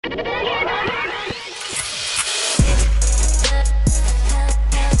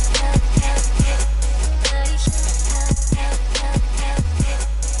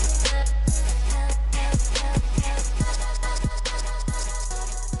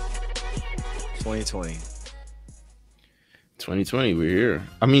2020. 2020, we're here.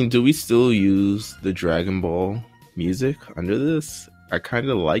 I mean, do we still use the Dragon Ball music under this? I kind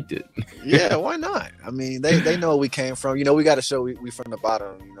of liked it. Yeah, why not? I mean, they know where we came from. You know, we got to show we from the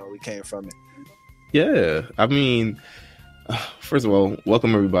bottom. You know, we came from it. Yeah, I mean, first of all,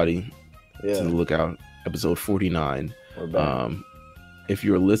 welcome everybody to the Lookout, episode 49. We're back. If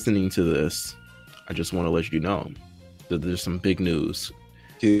you're listening to this, I just want to let you know that there's some big news.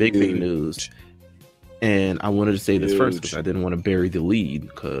 Big news. And I wanted to say this first because I didn't want to bury the lead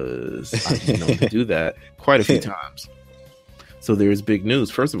because I've been known to do that quite a few times. So there's big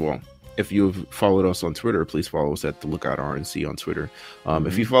news. First of all, if you've followed us on Twitter, please follow us at the Lookout RNC on Twitter.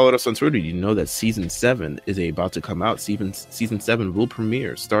 If you followed us on Twitter, you know that season 7 is about to come out. Season 7 will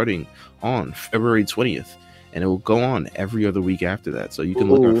premiere starting on February 20th, and it will go on every other week after that. So you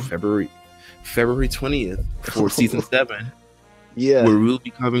can look at February 20th for season 7. Yeah, where we'll be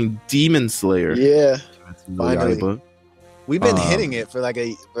covering Demon Slayer. Yeah, finally. We've been hitting it for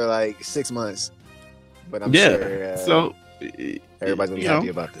like 6 months, but I'm sure so everybody's gonna be happy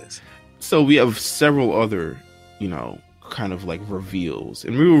about this. So we have several other, kind of like reveals,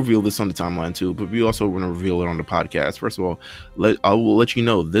 and we will reveal this on the timeline too. But we also want to reveal it on the podcast. First of all, I will let you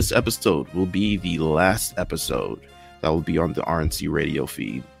know this episode will be the last episode that will be on the RNC radio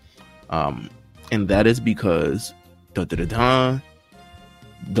feed, and that is because. The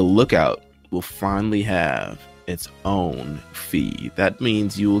Lookout will finally have its own feed. That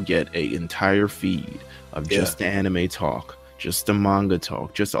means you will get an entire feed of just the anime talk, just the manga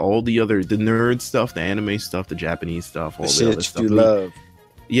talk, just all the nerd stuff, the anime stuff, the Japanese stuff, all the other stuff you love.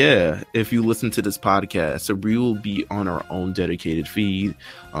 Yeah, if you listen to this podcast, so we will be on our own dedicated feed.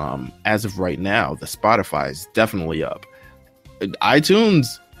 As of right now, the Spotify is definitely up.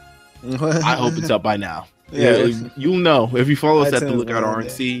 iTunes, I hope it's up by now. Yeah, you'll know if you follow us at the Lookout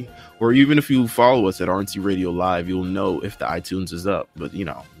RNC, or even if you follow us at RNC Radio Live, you'll know if the iTunes is up. But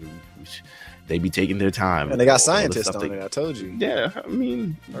they be taking their time, and they got scientists on it. I told you. Yeah, I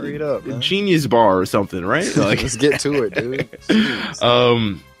mean, hurry it up, man. Genius Bar or something, right? Like, let's get to it, dude.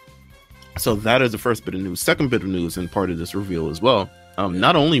 So that is the first bit of news. Second bit of news, and part of this reveal as well.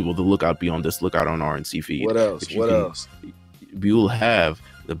 Not only will the Lookout be on this Lookout on RNC feed. What else? We will have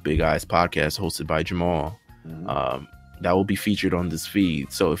the Big Eyes podcast hosted by Jamal. That will be featured on this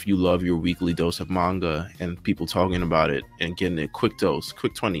feed. So if you love your weekly dose of manga and people talking about it and getting a quick dose,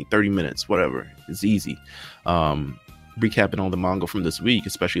 quick 20, 30 minutes, whatever, it's easy. Recapping all the manga from this week,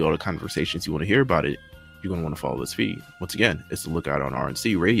 especially all the conversations you want to hear about it, you're going to want to follow this feed. Once again, it's the Lookout on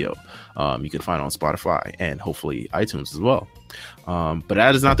RNC Radio. You can find it on Spotify and hopefully iTunes as well. But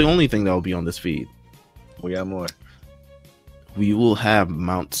that is not the only thing that will be on this feed. We got more. We will have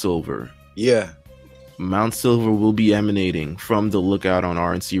Mount Silver. Yeah. Mount Silver will be emanating from the Lookout on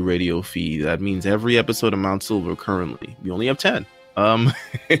RNC radio feed. That means every episode of Mount Silver currently, we only have 10. But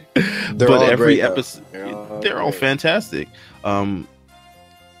every episode, they're all fantastic.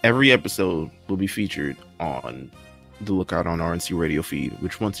 Every episode will be featured on the Lookout on RNC radio feed,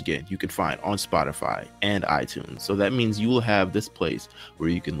 which once again, you can find on Spotify and iTunes. So that means you will have this place where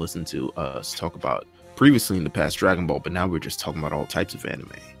you can listen to us talk about previously in the past Dragon Ball, but now we're just talking about all types of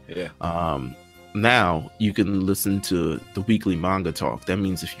anime. Yeah. Now you can listen to the weekly manga talk. That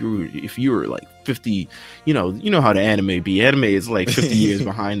means if you're like 50, you know how the anime be. Anime is like 50 years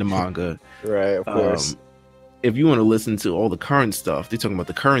behind the manga. Right, of course. If you want to listen to all the current stuff, they're talking about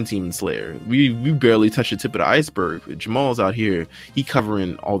the current Demon Slayer. We barely touched the tip of the iceberg. Jamal's out here, he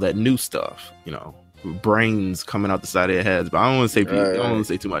covering all that new stuff, brains coming out the side of their heads. But I don't want to say I don't want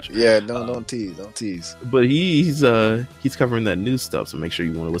to say too much. Yeah, don't tease. But he's covering that new stuff, so make sure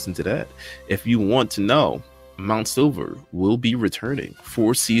you want to listen to that. If you want to know, Mount Silver will be returning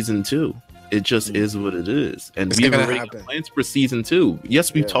for season 2. It just is what it is, and we have already got plans for season 2.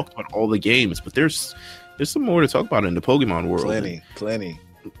 Yes, we've talked about all the games, but there's some more to talk about in the Pokemon world. Plenty.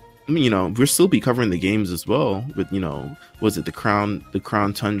 I mean, we'll still be covering the games as well. With was it the Crown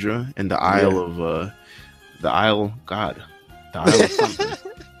Tundra and the Isle of the Isle of something.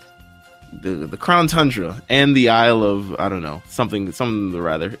 the Crown Tundra and the Isle of I don't know something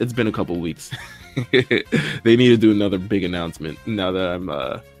rather. It's been a couple weeks. They need to do another big announcement now that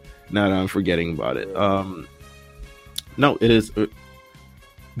I'm forgetting about it. No, it is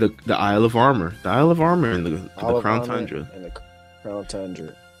the Isle of Armor. The Isle of Armor and the Crown Tundra. And the Crown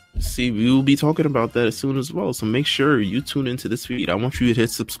Tundra. See, we will be talking about that as soon as well. So make sure you tune into this feed. I want you to hit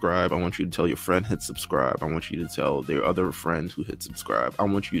subscribe. I want you to tell your friend hit subscribe. I want you to tell their other friend who hit subscribe. I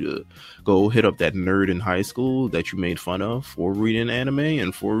want you to go hit up that nerd in high school that you made fun of for reading anime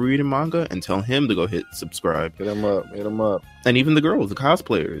and for reading manga, and tell him to go hit subscribe. Hit him up. Hit him up. And even the girls, the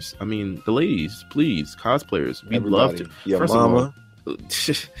cosplayers. I mean, the ladies, please, cosplayers. We'd love to. Your mama.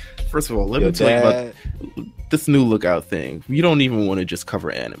 First of all, let me tell you about this new Lookout thing. We don't even want to just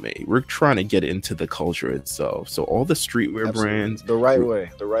cover anime. We're trying to get into the culture itself. So all the streetwear brands, the right way.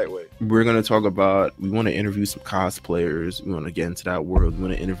 We're going to talk about. We want to interview some cosplayers. We want to get into that world. We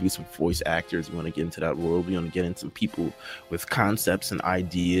want to interview some voice actors. We want to get into that world. We want to get into some people with concepts and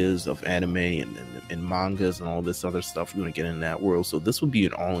ideas of anime and mangas and all this other stuff. We want to get in that world. So this will be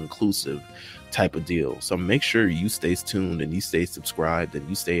an all-inclusive type of deal. So make sure you stay tuned and you stay subscribed and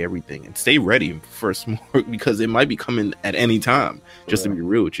you stay everything and stay ready for some more, because it might be coming at any time, just to be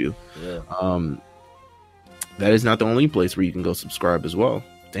real with you. That is not the only place where you can go subscribe as well.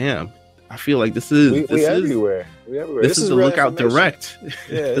 Damn, I feel like this is everywhere. This is the Lookout Direct.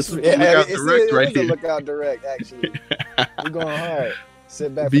 Yeah, this is the Lookout Direct right here. Lookout Direct, actually. We're going hard.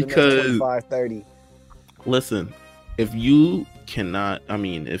 Sit back for the next 25-30. Listen, if you cannot, let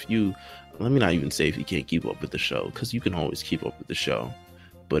me not even say if you can't keep up with the show, because you can always keep up with the show.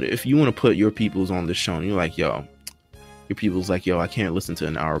 But if you want to put your peoples on the show and you're like, your people's like, I can't listen to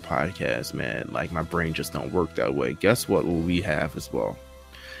an hour podcast, man. Like, my brain just don't work that way. Guess what will we have as well?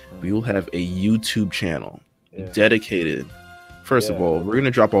 We will have a YouTube channel dedicated. First of all, we're going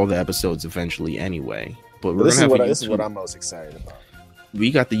to drop all the episodes eventually anyway. But we're going to have this is what I'm most excited about.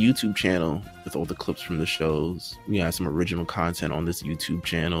 We got the YouTube channel with all the clips from the shows. We got some original content on this YouTube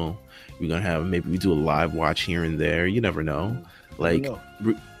channel. We're gonna have, maybe we do a live watch here and there. You never know. Like,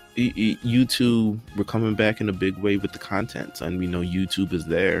 YouTube, we're coming back in a big way with the content, and we know YouTube is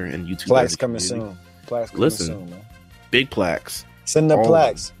there, and YouTube plaques coming soon. Listen, man. Big plaques. Send the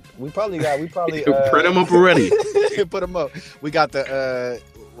plaques. We probably print them up already. Put them up. We got the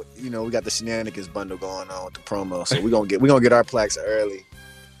we got the shenanigans bundle going on with the promo, so we're gonna get our plaques early.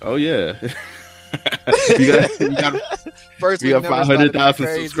 Oh yeah. we got 500,000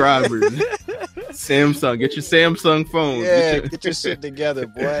 subscribers. Samsung, get your Samsung phone. Yeah, get your shit together,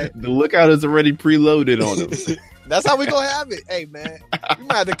 boy. The Lookout is already preloaded on them. That's how we gonna have it. Hey man, we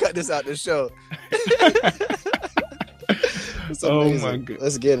might have to cut this out the show. Oh my god,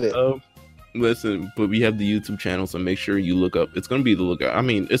 let's get it. Listen, but we have the YouTube channel, so make sure you look up. It's going to be the Lookout. I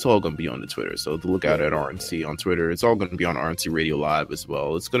mean, it's all going to be on the Twitter. So the Lookout at RNC on Twitter. It's all going to be on RNC Radio Live as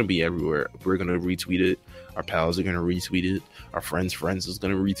well. It's going to be everywhere. We're going to retweet it. Our pals are going to retweet it. Our friends is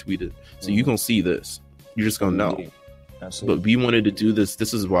going to retweet it. So you're going to see this. You're just going to know. Absolutely. But we wanted to do this.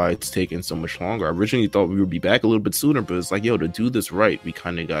 This is why it's taken so much longer. I originally thought we would be back a little bit sooner, but it's like, to do this right, we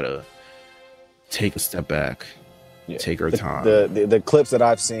kind of got to take a step back. Take our time. The clips that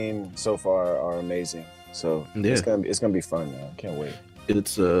I've seen so far are amazing. So it's gonna be fun, man. Can't wait.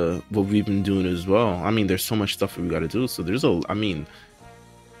 It's what we've been doing as well. I mean, there's so much stuff that we got to do. So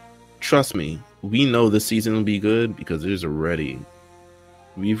trust me, we know this season will be good because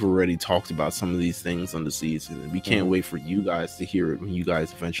we've already talked about some of these things on the season, and we can't wait for you guys to hear it when you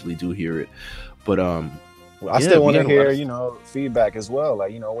guys eventually do hear it. But I still want to hear feedback as well.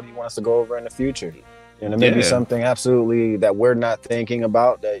 Like, what do you want us to go over in the future? And it may be something absolutely that we're not thinking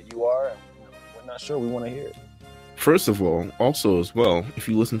about that you are, and we're not sure. We want to hear it. First of all, also as well, if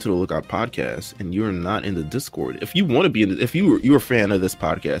you listen to the Lookout podcast and you're not in the Discord, if you want to be if you're a fan of this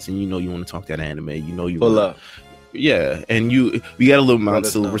podcast and you want to talk that anime, you pull up. Yeah, and we got a little Mount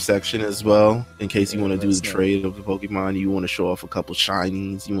Silver section as well in case you want to do the trade of the Pokemon. You want to show off a couple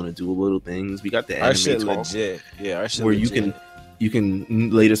shinies. You want to do a little things. We got the anime our shit talk, legit. Yeah, our shit where legit. You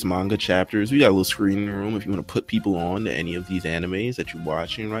can latest manga chapters. We got a little screening room if you want to put people on to any of these animes that you're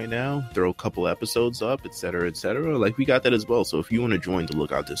watching right now. Throw a couple episodes up, etc., etc. Like, we got that as well. So if you want to join the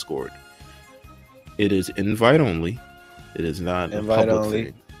Lookout Discord, it is invite only. It is not invite a public only.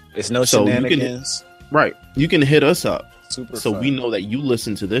 thing. It's no shenanigans. You can hit us up. Super so fun. We know that you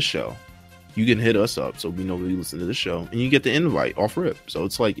listen to this show. You can hit us up so we know that you listen to this show, and you get the invite off rip. So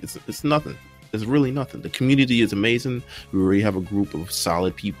it's like it's nothing. It's really nothing. The community is amazing. We already have a group of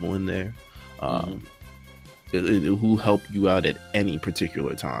solid people in there who help you out at any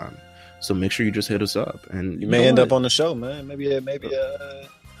particular time. So make sure you just hit us up, and you may end up on the show, man. Maybe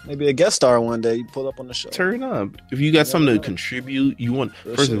a guest star one day. You pull up on the show. Turn up. If you got something to contribute,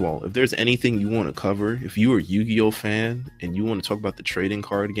 first of all, if there's anything you want to cover, if you're a Yu-Gi-Oh fan and you want to talk about the trading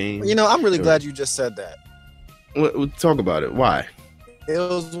card game, I'm really glad you just said that. We'll talk about it. Why? It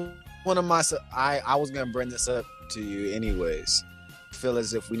was one of my. I was gonna bring this up to you anyways. feel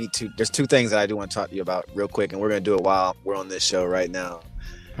as if we need to. There's two things that I do want to talk to you about real quick, and we're gonna do it while we're on this show right now.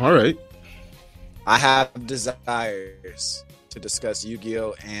 All right. I have desires to discuss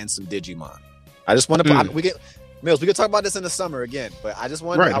Yu-Gi-Oh and some Digimon. I just want to. We can talk about this in the summer again, but I just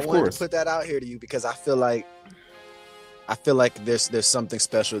wanted. I wanted to put that out here to you because I feel like there's something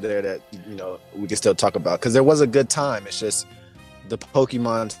special there that we can still talk about because there was a good time. It's just the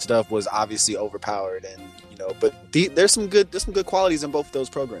Pokemon stuff was obviously overpowered, and but there's some good qualities in both of those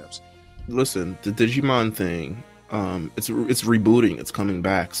programs. Listen, the Digimon thing, it's rebooting, it's coming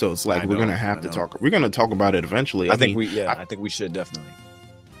back, so it's like we're gonna have to talk. We're gonna talk about it eventually. I think we should definitely.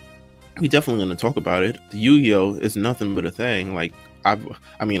 We definitely gonna talk about it. The Yu-Gi-Oh is nothing but a thing. Like I've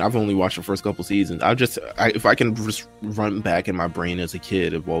only watched the first couple seasons. If I can just run back in my brain as a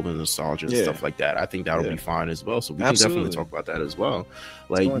kid, evolving nostalgia and stuff like that, I think that'll be fine as well. So we can definitely talk about that as well.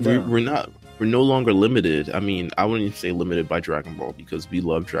 Like we're no longer limited. I mean, I wouldn't even say limited by Dragon Ball because we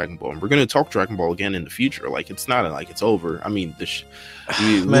love Dragon Ball, and we're gonna talk Dragon Ball again in the future. Like it's not like it's over. I mean,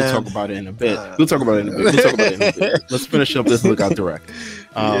 we'll talk about it in a bit. We'll talk about it in a bit. Let's finish up this Lookout Direct.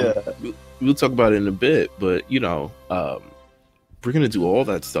 We'll talk about it in a bit, but we're gonna do all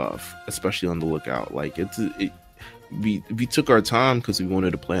that stuff, especially on the Lookout. Like we took our time because we wanted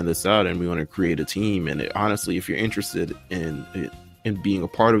to plan this out and we want to create a team. And honestly, if you're interested in being a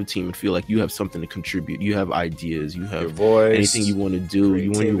part of a team and feel like you have something to contribute, you have ideas, you have voice, anything you want to do,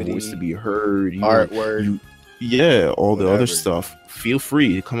 you want your voice to be heard, artwork, all the other stuff. Feel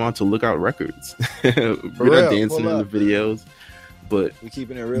free to come on to Lookout Records. We're not dancing in the videos, but we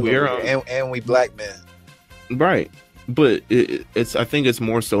keeping it real. And we black men, right? But I think it's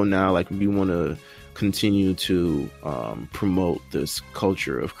more so now like we want to continue to promote this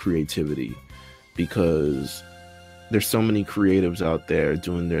culture of creativity because there's so many creatives out there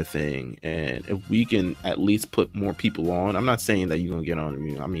doing their thing, and if we can at least put more people on, I'm not saying that you're gonna get on.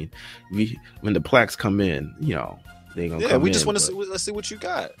 I mean, when the plaques come in, they gonna come in. We just want to let's see what you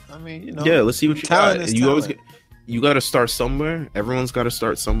got. I mean, let's see what you got. You got to start somewhere. Everyone's got to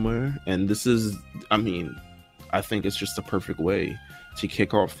start somewhere, and this is, I think it's just the perfect way to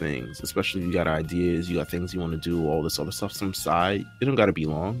kick off things, especially if you got ideas, you got things you want to do, all this other stuff, some side. It don't got to be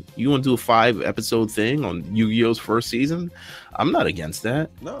long. You want to do a 5-episode thing on Yu-Gi-Oh's first season? I'm not against that.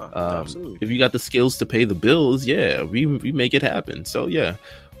 No, absolutely. If you got the skills to pay the bills, we make it happen. So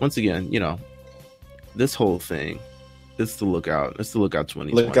once again, this whole thing, it's the Lookout. It's the Lookout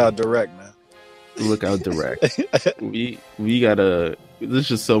 2020. Lookout Direct, man. Lookout Direct. we gotta. There's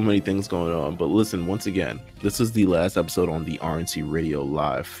just so many things going on. But listen, once again, this is the last episode on the RNC Radio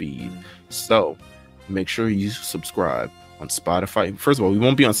live feed. So make sure you subscribe on Spotify. First of all, we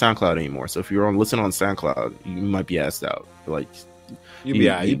won't be on SoundCloud anymore. So if you're listening on SoundCloud, you might be asked out. Like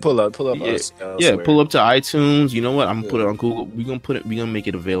you pull up us. Pull up to iTunes. You know what? I'm gonna put it on Google. We're gonna make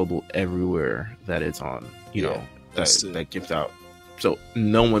it available everywhere that it's on. That gives out. So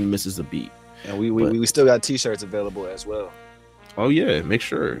no one misses a beat. And we still got t-shirts available as well. Oh yeah, make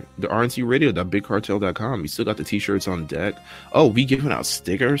sure the rncradio.bigcartel.com. We still got the t-shirts on deck. Oh, we giving out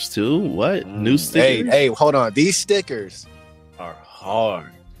stickers too? What? New stickers? Hey, hold on. These stickers are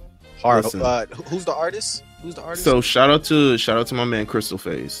hard. Listen, who's the artist? So shout out to my man Crystal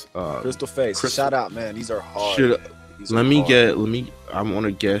Face. Crystal Face. Shout out, man. These are hard. I want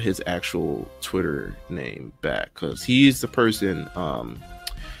to get his actual Twitter name back because he's the person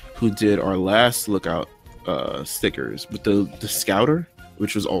who did our last Lookout stickers with the Scouter,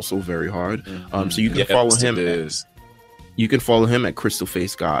 which was also very hard. So you can follow him. You can follow him at Crystal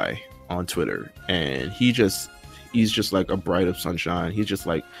Face Guy on Twitter, and he's just like a bright of sunshine. He's just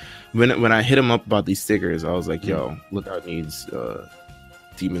like when I hit him up about these stickers, I was like, "Yo, Lookout needs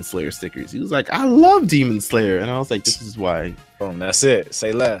Demon Slayer stickers." He was like, "I love Demon Slayer," and I was like, "This is why." That's it.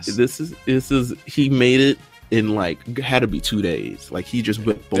 Say less. This is. He made it in had to be 2 days. Like he just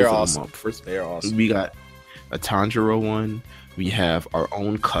whipped both of them up. First, they're awesome. We got a Tanjiro one. We have our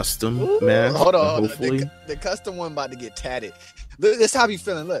own custom mask. Hold on. Hopefully. The custom one about to get tatted. Look, that's how you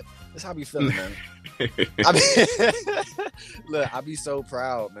feeling. Look, that's how you feeling, man. Look, I'd be so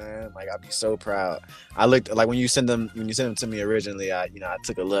proud, man. Like I'd be so proud. I looked when you send them to me originally. I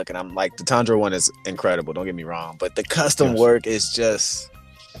took a look and I'm like, the Tanjiro one is incredible. Don't get me wrong, but the custom work is just.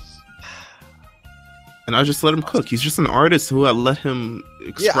 And I just let him cook. He's just an artist who I let him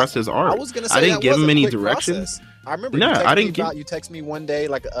express his art. I was gonna say I didn't give him any directions. Process. I remember you text me one day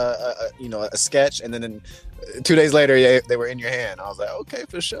like a sketch, and then 2 days later they were in your hand. I was like, okay,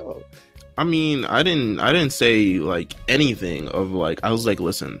 for sure. I mean, I didn't say like anything of like. I was like,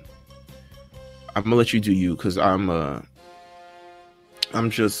 listen, I'm gonna let you do you because I'm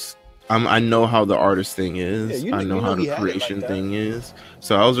I know how the artist thing is. I know how the creation thing is.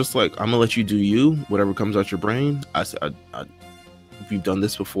 So I was just like, I'm gonna let you do you. Whatever comes out your brain. I said, you've done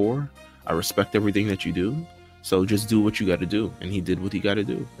this before. I respect everything that you do. So just do what you got to do. And he did what he got to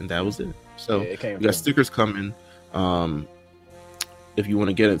do, and that was it. So we got stickers coming. If you want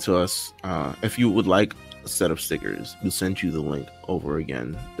to get it to us, if you would like a set of stickers, we'll send you the link over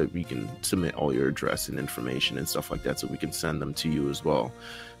again that we can submit all your address and information and stuff like that, so we can send them to you as well.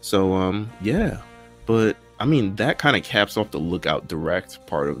 So yeah, but I mean that kind of caps off the Lookout Direct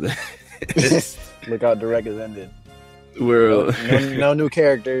part of this. Lookout Direct is ended. We're no new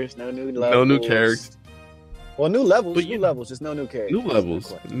characters, no new levels. No new characters. Well, new levels, but levels, just no new characters.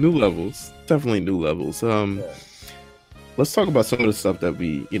 New levels, definitely new levels. Let's talk about some of the stuff that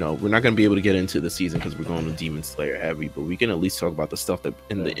we're not going to be able to get into the season because we're going to Demon Slayer heavy, but we can at least talk about the stuff that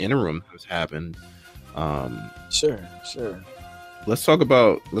in the interim has happened. Sure. Let's talk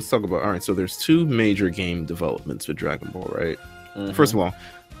about. All right, so there's 2 major game developments with Dragon Ball, right? Mm-hmm. First of all,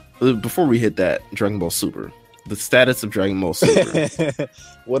 before we hit that, Dragon Ball Super. The status of Dragon Ball Super.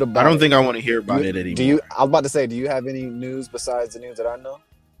 What about? I don't think I want to hear about it anymore. I was about to say, do you have any news besides the news that I know?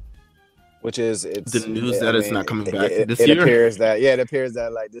 Which is the news that it's not coming back this year. It appears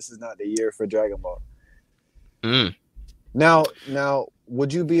that like this is not the year for Dragon Ball. Now,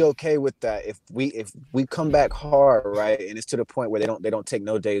 would you be okay with that if we come back hard, right? And it's to the point where they don't take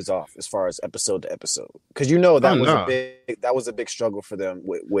no days off as far as episode to episode, because that was a big struggle for them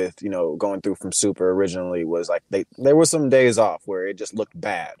with going through from Super originally. Was like there were some days off where it just looked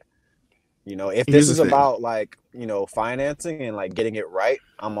bad. If this is about like financing and like getting it right,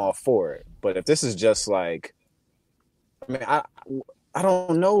 I'm all for it. But if this is just like, I mean, I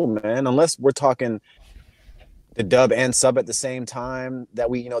don't know, man. Unless we're talking the dub and sub at the same time, that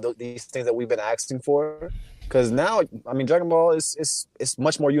we these things that we've been asking for. Because now, I mean, Dragon Ball is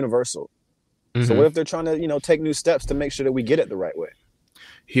much more universal. Mm-hmm. So what if they're trying to take new steps to make sure that we get it the right way?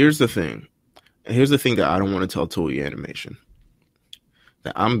 Here's the thing that I don't want to tell Toei Animation.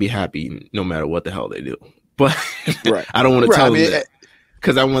 That I'm gonna be happy no matter what the hell they do, but right. I don't want to tell them that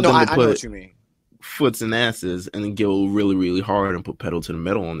because I want them to put foots and asses and then go really, really hard and put pedal to the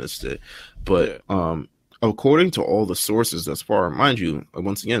metal on this shit. But according to all the sources thus far, mind you,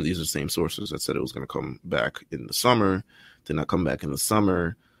 once again, these are the same sources that said it was going to come back in the summer, did not come back in the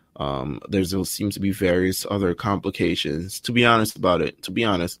summer. There seems to be various other complications. To be honest,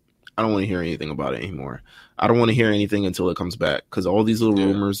 I don't want to hear anything about it anymore. I don't want to hear anything until it comes back, because all these little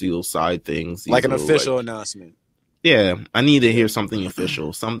rumors, these little side things, like an official announcement. Yeah, I need to hear something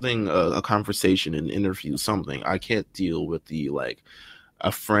official, something, a conversation, an interview, something. I can't deal with the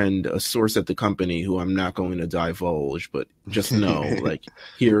a friend, a source at the company who I'm not going to divulge, but just know,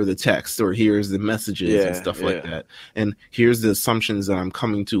 here are the texts, or here's the messages and stuff like that. And here's the assumptions that I'm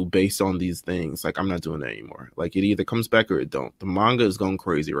coming to based on these things. I'm not doing that anymore. It either comes back or it don't. The manga is going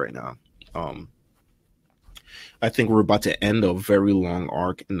crazy right now. I think we're about to end a very long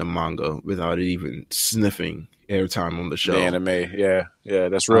arc in the manga without it even sniffing airtime on the show. The anime, yeah,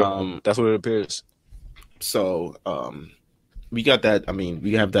 that's real. That's what it appears. So, we got that. I mean,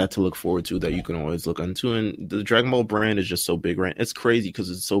 we have that to look forward to, that you can always look into. And the Dragon Ball brand is just so big, right? It's crazy because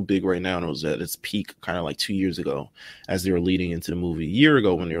it's so big right now, and it was at its peak kind of 2 years ago as they were leading into the movie. A year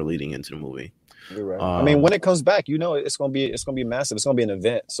ago when they were leading into the movie. You're right. I mean, when it comes back, it's gonna be massive. It's gonna be an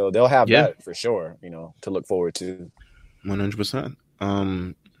event, so they'll have that for sure. To look forward to. 100%.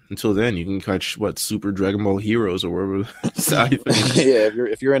 Until then, you can catch Super Dragon Ball Heroes or whatever side thing. Yeah,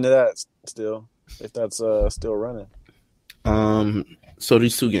 if you're into that still, if that's still running. So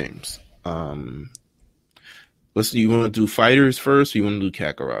these 2 games. You want to do Fighters first, or you want to do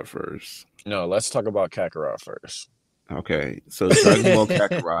Kakarot first? No, let's talk about Kakarot first. Okay, so Dragon Ball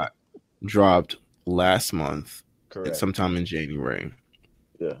Kakarot dropped last month. Correct. Sometime in January.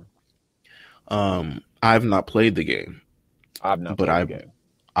 Yeah. I've not played the game. I've not played the game.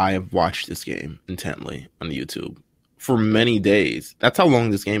 I have watched this game intently on YouTube for many days. That's how long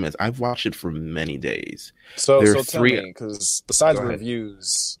this game is. I've watched it for many days. So tell me, because besides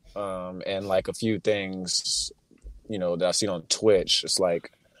reviews and a few things, that I've seen on Twitch, it's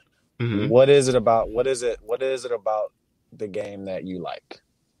what is it about the game that you like?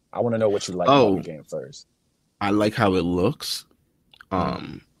 I want to know what you like about the game first. I like how it looks.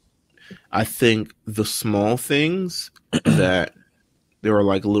 I think the small things that there are a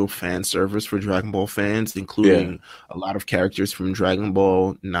little fan service for Dragon Ball fans, including a lot of characters from Dragon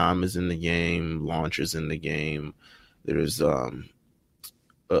Ball. Nam is in the game. Launch is in the game. There's a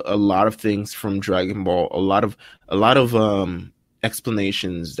lot of things from Dragon Ball. A lot of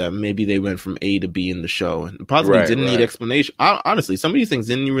explanations that maybe they went from A to B in the show and possibly didn't need explanation. Honestly, some of these things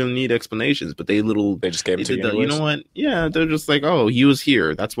didn't really need explanations, but they just gave it to you. You know what? Yeah, they're just like, oh, he was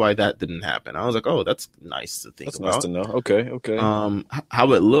here. That's why that didn't happen. I was like, oh, that's nice to think about. Nice to know. Okay.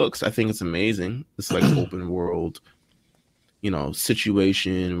 How it looks, I think it's amazing. It's like open world,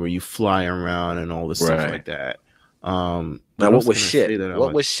 situation where you fly around and all this stuff like that. Now, what was shit?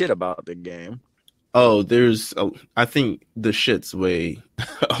 What was shit about the game? Oh, I think the shit's way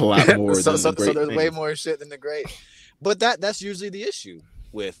a lot more than the great. So there's way more shit than the great. But that's usually the issue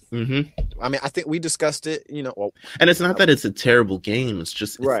with. Mm-hmm. I mean, I think we discussed it, and it's not that it's a terrible game. It's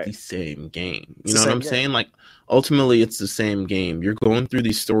just it's the same game. You know what I'm saying? Like, ultimately, it's the same game. You're going through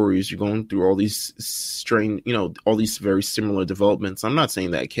these stories. You're going through all these strange, all these very similar developments. I'm not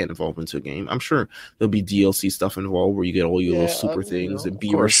saying that it can't evolve into a game. I'm sure there'll be DLC stuff involved where you get all your little super things and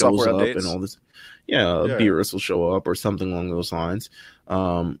Beerus shows up and all this. Beerus will show up or something along those lines.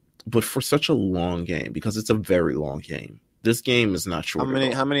 But for such a long game, because it's a very long game, this game is not short.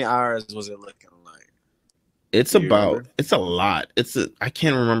 How many hours was it looking like? It's a lot. I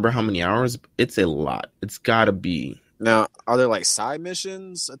can't remember how many hours. It's a lot. It's gotta be. Now, are there like side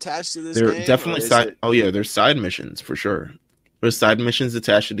missions attached to this game? There definitely side. Oh yeah, there's side missions for sure. There's side missions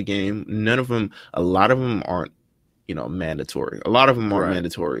attached to the game. A lot of them aren't, mandatory. A lot of them aren't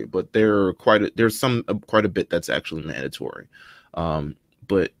mandatory, but there's quite a bit that's actually mandatory.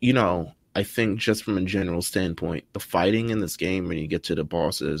 But I think just from a general standpoint, the fighting in this game, when you get to the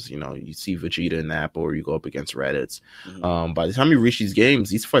bosses, you see Vegeta and Nappa, or you go up against Raditz. Mm-hmm. By the time you reach these games,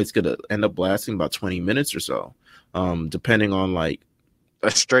 these fights could end up lasting about 20 minutes or so, depending on like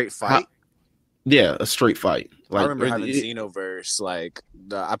a straight fight. A straight fight. Like, I remember having Xenoverse. Like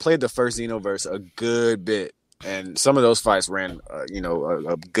I played the first Xenoverse a good bit, and some of those fights ran,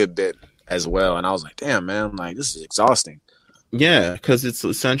 a good bit as well. And I was like, damn, man, like this is exhausting. Yeah, because it's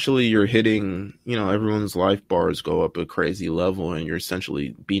essentially you're hitting, everyone's life bars go up a crazy level, and you're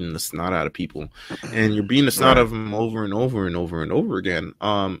essentially beating the snot out of people, and you're beating the snot out of them over and over and over and over again.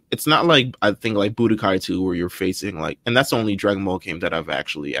 It's not like, I think, like Budokai 2, where you're facing and that's the only Dragon Ball game that I've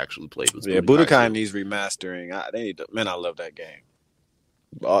actually played. Was Budokai needs remastering. I love that game.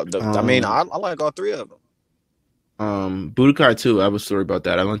 I like all three of them. Budokai 2, I have a story about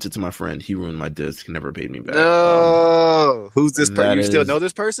that. I lent it to my friend. He ruined my disc. Never paid me back. No, who's this person? You still know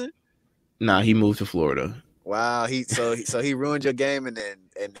this person? Nah, he moved to Florida. Wow, he ruined your game and then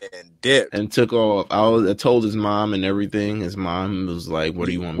dipped and took off. I told his mom and everything. His mom was like, "What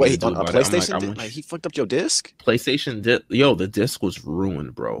do you want me to do about PlayStation? He fucked up your disc. PlayStation did. Yo, the disc was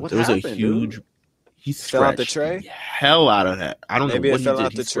ruined, bro. There was a huge. Dude? He fell out the tray. The hell out of that. I don't know what he did.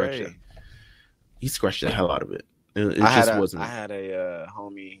 Out the tray. He scratched the hell out of it. I had a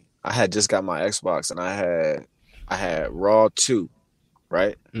homie. I had just got my Xbox, and I had Raw 2,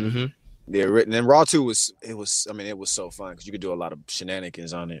 right? Mm-hmm. And then Raw 2 was so fun because you could do a lot of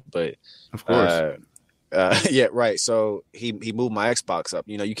shenanigans on it. But of course, yeah, right. So he moved my Xbox up.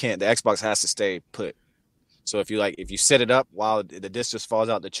 You can't. The Xbox has to stay put. So if you set it up while the disc just falls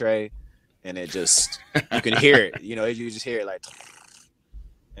out the tray, and it just you can hear it. You just hear it like.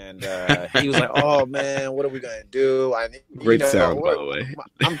 And he was like, "Oh man, what are we gonna do?" Great sound, by the way.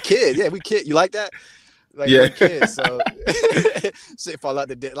 I'm kid. Yeah, we kid. You like that? Like, yeah, kids. So shit fall out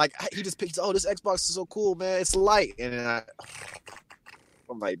the dick. Like he just picked. Oh, this Xbox is so cool, man. It's light, and then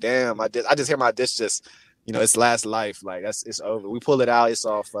I'm like, damn. I just hear my disc just, its last life. Like it's over. We pull it out. It's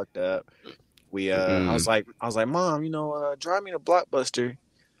all fucked up. I was like, Mom, drive me to Blockbuster.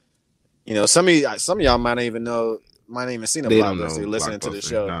 Some of y'all might not even know. Might not even seen a Blockbuster listening to the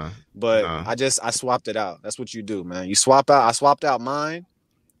show, but I swapped it out. That's what you do, man. You swap out. I swapped out my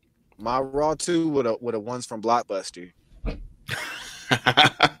Raw 2 with the ones from Blockbuster.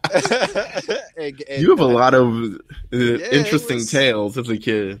 You have a lot of interesting tales as a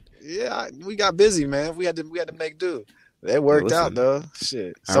kid. Yeah, we got busy, man. We had to make do. It worked out though.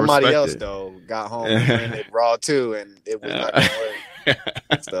 Shit. Somebody else though got home and it Raw 2, and it was not gonna work.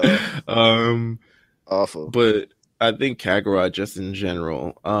 So, awful. But I think Kakarot, just in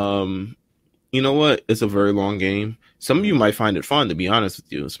general, you know what? It's a very long game. Some of you might find it fun, to be honest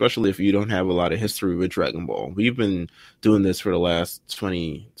with you, especially if you don't have a lot of history with Dragon Ball. We've been doing this for the last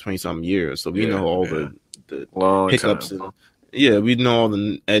 20-something years, so we know all the hiccups. We know all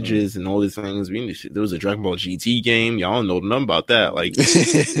the edges and all these things. There was a Dragon Ball GT game. Y'all don't know nothing about that. Like,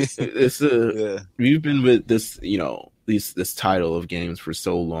 we've been with this, this title of games for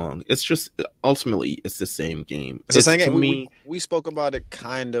so long. It's just ultimately it's the same game. It's the same game. We spoke about it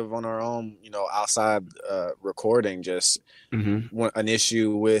kind of on our own, outside recording. Just an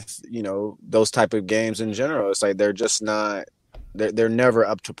issue with those type of games in general. It's like they're just not they're never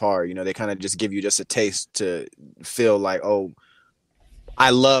up to par. You know, they kind of just give you just a taste to feel like, oh,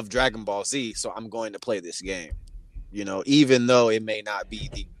 I love Dragon Ball Z, so I'm going to play this game. You know, even though it may not be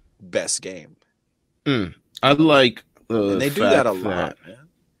the best game. I like and they do that a lot, man.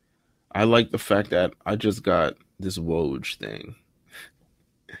 I like the fact that I just got this Woj thing.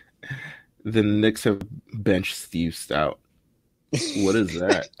 The Knicks have benched Steve Stout. What is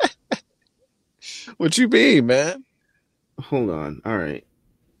that? What you mean, man? Hold on. All right.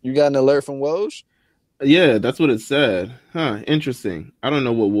 You got an alert from Woj? Yeah, that's what it said. Huh, interesting. I don't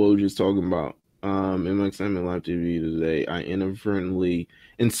know what Woj is talking about. In my assignment live TV today, I inadvertently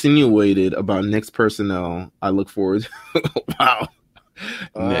insinuated about Knicks personnel. I look forward to wow.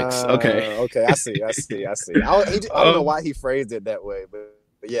 Knicks. Okay. Okay, I see. I don't know why he phrased it that way, but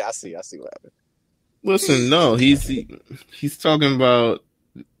yeah, I see what happened. Listen, no, he's talking about.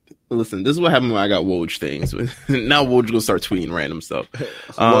 Listen, this is what happened when I got Woj things. Now Woj gonna start tweeting random stuff.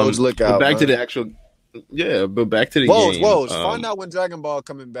 Woj, look out. Back man. to the actual. Yeah, but back to the Woj, game. Woj, find out when Dragon Ball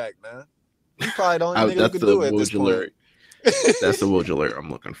coming back, man. You probably don't even nigga who can do it at this point. That's the Woj alert I'm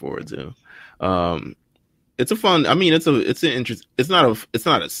looking forward to. It's a fun. I mean, it's an interest. It's not a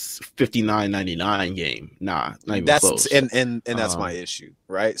 $59.99 game. Nah, not even close. And that's my issue,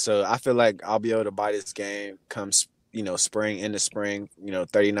 right? So I feel like I'll be able to buy this game come spring into spring.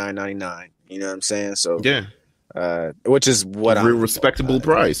 $39.99. You know what I'm saying? So yeah. Which is what a real respectable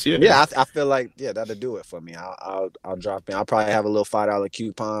price. Yeah, I feel like that'll do it for me. I'll drop in. I'll probably have a little $5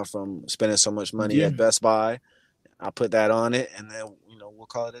 coupon from spending so much money at Best Buy. I'll put that on it, and then we'll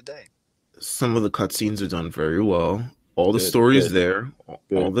call it a day. Some of the cutscenes are done very well. All the stories there.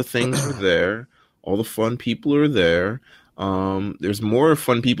 All the things are there. All the fun people are there. There's more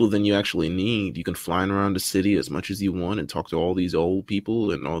fun people than you actually need. You can fly around the city as much as you want and talk to all these old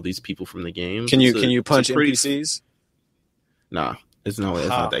people and all these people from the game. Can you punch NPCs? Nah, it's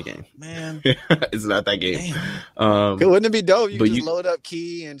not that game. Man, it's not that game. Wouldn't it be dope? You can just load up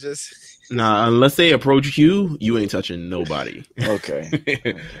key and just. Nah, unless they approach you, you ain't touching nobody. Okay.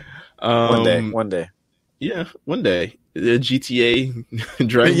 One day. Yeah, one day. The GTA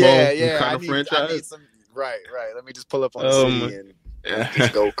Dragon Ball kind of franchise. I need some. Right. Let me just pull up on the city and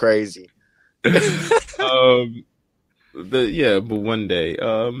just go crazy. But one day.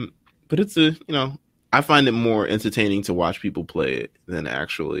 But it's I find it more entertaining to watch people play it than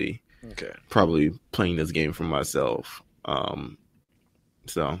actually probably playing this game for myself.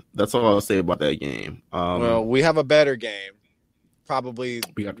 So that's all I'll say about that game. Well, we have a better game. Probably,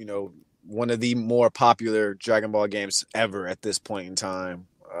 one of the more popular Dragon Ball games ever at this point in time.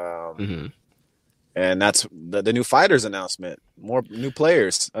 And that's the new Fighters announcement. More new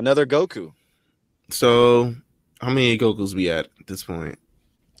players. Another Goku. So, how many Gokus we at this point?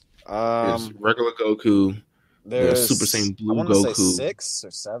 There's regular Goku. There's Super Saiyan Blue Goku. Say 6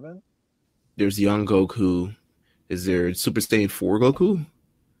 or 7. There's Young Goku. Is there Super Saiyan 4 Goku?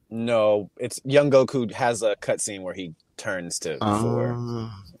 No, it's Young Goku has a cutscene where he turns to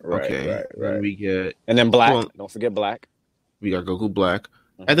 4. Right. And then Black. Well, don't forget Black. We got Goku Black.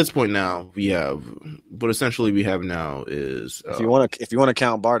 At this point now, we have what essentially we have now is if you want to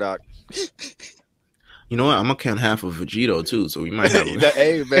count Bardock. You know what? I'm gonna count half of Vegito too, so we might have.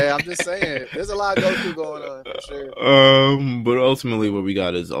 Hey man, I'm just saying, there's a lot of Goku going on for sure. But ultimately, what we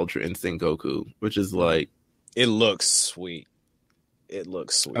got is Ultra Instinct Goku, which is like it looks sweet.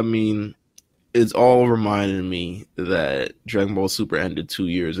 I mean, it's all reminding me that Dragon Ball Super ended 2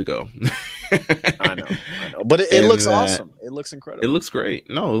 years ago. I know. But it looks awesome. It looks incredible. It looks great.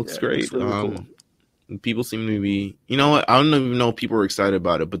 No, it looks great. It looks really cool. People seem to be, you know what? I don't even know if people are excited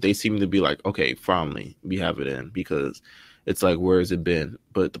about it, but they seem to be like, okay, finally, we have it in, because it's like, where has it been?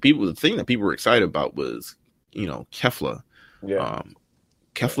 But the thing that people were excited about was, Kefla. Yeah.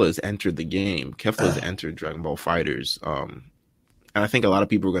 Kefla has entered the game. Kefla has entered Dragon Ball Fighters. And I think a lot of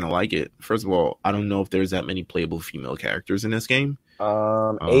people are going to like it. First of all, I don't know if there's that many playable female characters in this game.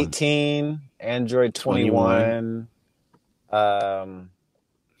 18, Android 21. That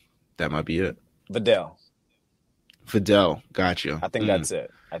might be it. Videl, gotcha. I think that's it.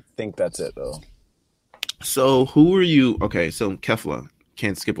 I think that's it, though. So who are you? Okay, so Kefla.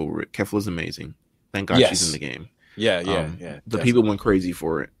 Can't skip over it. Kefla's amazing. Thank God she's in the game. Yeah. The definitely. People went crazy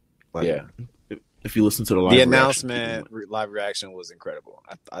for it. If you listen to the announcement, live reaction was incredible.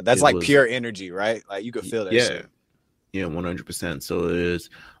 That's pure energy, right? Like you could feel that shit. Yeah, 100%. So it is.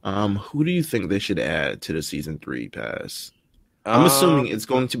 Who do you think they should add to the season 3 pass? I'm assuming it's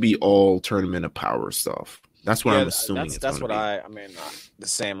going to be all Tournament of Power stuff. That's what I'm assuming. That's what I mean. The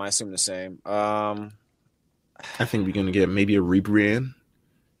same. I assume the same. I think we're gonna get maybe a Rebrian.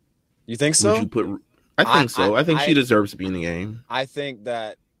 You think so? I think so. I think she deserves to be in the game. I think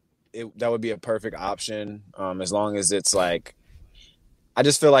that that would be a perfect option, as long as it's like. I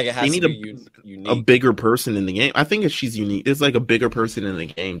just feel like it has to be unique. A bigger person in the game. I think if she's unique, it's like a bigger person in the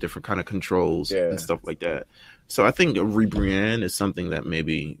game, different kind of controls and stuff like that. So I think Brienne is something that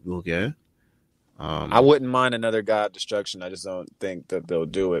maybe we'll get. I wouldn't mind another God of Destruction. I just don't think that they'll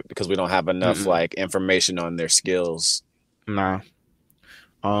do it because we don't have enough like information on their skills. Nah.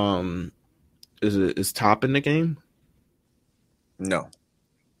 Is Top in the game? No.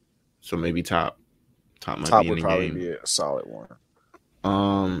 So maybe Top. Top might Top be in would the probably game. be a solid one.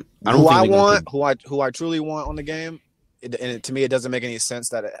 Who I truly want on the game, to me it doesn't make any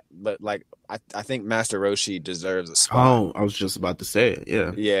sense but like I think Master Roshi deserves a spot. Oh, I was just about to say it.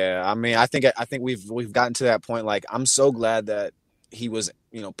 Yeah. Yeah, I mean, I think we've gotten to that point. Like, I'm so glad that he was,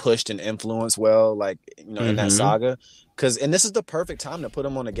 pushed and influenced well, like, in that saga. And this is the perfect time to put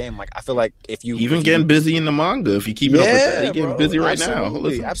him on a game. Like, I feel like if you getting busy in the manga, if you keep it up with that, he's getting busy right now.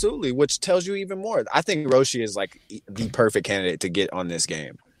 Absolutely, which tells you even more. I think Roshi is like the perfect candidate to get on this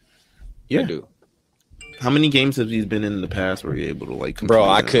game. Yeah, I do. How many games have he been in the past where you're able to like? Bro,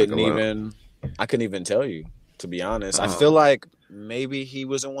 I couldn't even tell you, to be honest. I feel like maybe he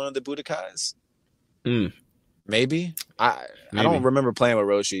was in one of the Budokais. Maybe. I don't remember playing with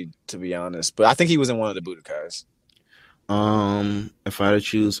Roshi, to be honest, but I think he was in one of the Budokais. If I had to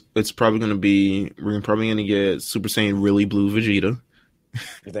choose, it's probably gonna be we're probably gonna get Super Saiyan Really Blue Vegeta.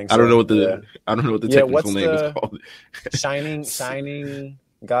 You think so? I don't know what the technical name is called. Shining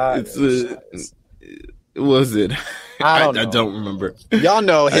God. Was it? I don't remember. Y'all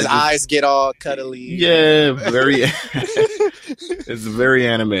know his eyes get all cuddly. Yeah, very. It's very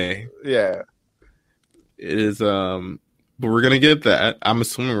anime. Yeah, it is. But we're gonna get that. I'm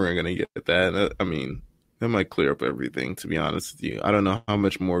assuming we're gonna get that. I mean, that might clear up everything. To be honest with you, I don't know how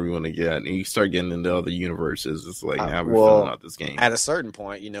much more we want to get. And you start getting into other universes. It's like how we're filling out this game. At a certain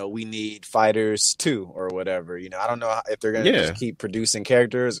point, we need Fighters 2 or whatever. I don't know if they're gonna just keep producing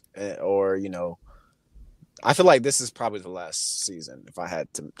characters or I feel like this is probably the last season, if I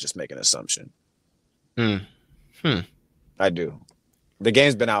had to just make an assumption. I do. The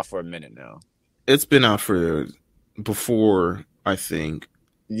game's been out for a minute now. It's been out for before, I think.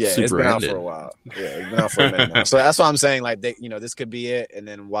 Yeah, it's been out for a while. Yeah, it's been out for a minute now. So that's why I'm saying, like, this could be it. And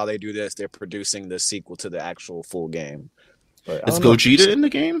then while they do this, they're producing the sequel to the actual full game. But is Gogeta in the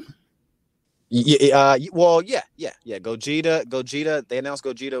game? Yeah. Well, yeah. Gogeta. They announced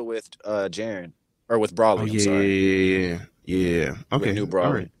Gogeta with Jiren. Or with Broly. Yeah. Okay. New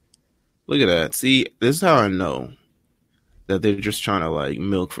Broly. Right. Look at that. See, this is how I know that they're just trying to like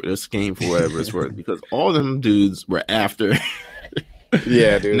milk for this game for whatever it's worth. Because all them dudes were after.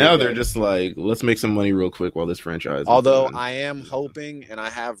 Yeah, dude. Now they're just like, let's make some money real quick while this franchise. Although I am hoping, and I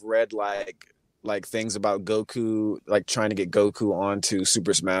have read like things about Goku, like trying to get Goku onto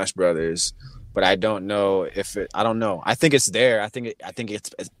Super Smash Brothers. But I don't know if it. I don't know. I think it's there. I think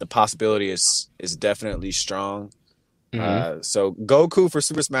it's the possibility is definitely strong. So Goku for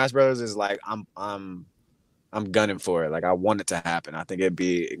Super Smash Brothers is like I'm gunning for it. Like I want it to happen. I think it'd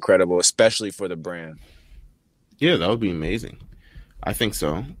be incredible, especially for the brand. Yeah, that would be amazing. I think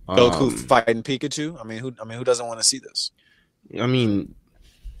so. Goku fighting Pikachu. I mean, who doesn't want to see this? I mean,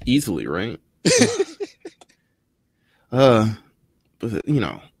 easily, right? But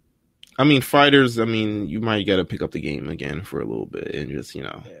I mean, fighters. I mean, you might got to pick up the game again for a little bit and just,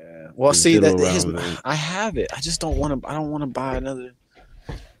 Yeah. Well, see I have it. I just don't want to. I don't want to buy another.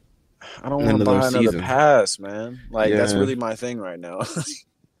 I don't want to buy another pass, man. Like that's really my thing right now.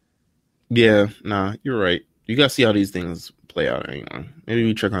 Yeah. Nah, you're right. You got to see how these things play out anyway. Maybe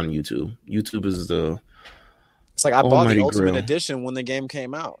we check on YouTube. YouTube is the. It's like I bought the Ultimate Edition when the game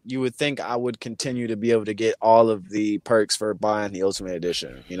came out. You would think I would continue to be able to get all of the perks for buying the Ultimate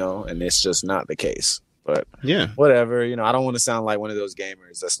Edition, and it's just not the case. But yeah, whatever. I don't want to sound like one of those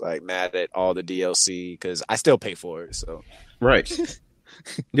gamers that's like mad at all the DLC because I still pay for it. So right,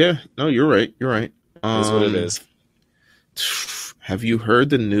 yeah, no, you're right. You're right. That's what it is. Have you heard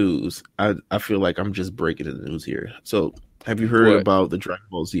the news? I feel like I'm just breaking the news here. So have you heard about the Dragon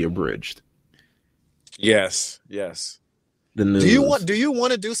Ball Z Abridged? Yes. The news. Do you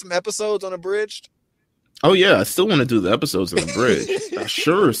want to do some episodes on Abridged? Oh yeah, I still want to do the episodes on Abridged. I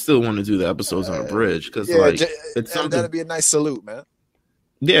sure still want to do the episodes on Abridged because it's something that'd be a nice salute, man.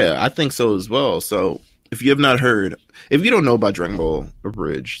 Yeah, I think so as well. So if you have not heard, if you don't know about Dragon Ball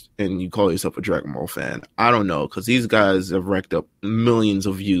Abridged and you call yourself a Dragon Ball fan, I don't know because these guys have racked up millions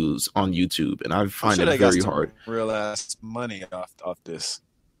of views on YouTube, and I find it very hard. Real ass money off this.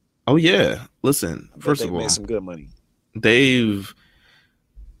 Oh yeah, listen. First of all, made some good money.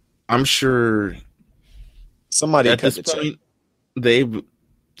 I'm sure Somebody at this point,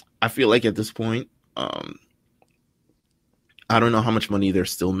 I feel like at this point, I don't know how much money they're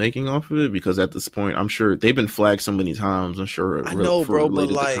still making off of it, because at this point, I'm sure they've been flagged so many times. I'm sure I know, bro,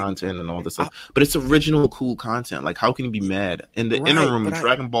 related but like, to content and all this stuff. But it's original, cool content. Like, how can you be mad? In the interim,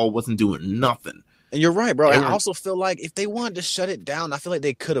 Dragon Ball wasn't doing nothing. And you're right, bro. I also feel like if they wanted to shut it down, I feel like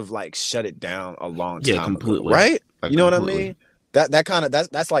they could have like shut it down a long time completely. ago, right? Like, you know what I mean?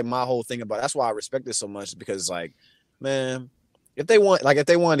 That's like my whole thing about it. That's why I respect it so much, because like, man, if they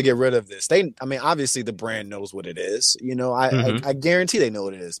wanted to get rid of this, obviously the brand knows what it is. You know, I guarantee they know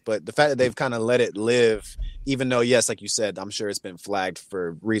what it is. But the fact that they've kind of let it live, even though, yes, like you said, I'm sure it's been flagged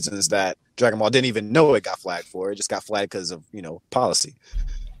for reasons that Dragon Ball didn't even know it got flagged for. It just got flagged because of, policy.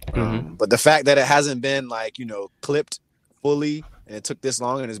 But the fact that it hasn't been like, clipped fully, and it took this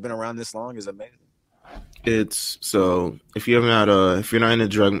long and it's been around this long, is amazing. It's so if you don't know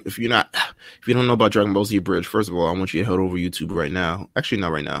about Dragon Ball Z Bridge, first of all, I want you to head over YouTube right now. Actually,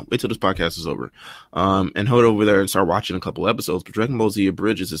 not right now. Wait till this podcast is over, and head over there and start watching a couple episodes. But Dragon Ball Z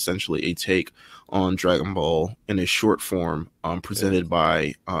Bridge is essentially a take on Dragon Ball in a short form, presented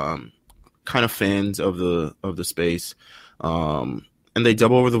by kind of fans of the space. And they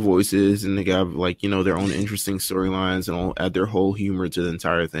double over the voices, and they have their own interesting storylines, and all add their whole humor to the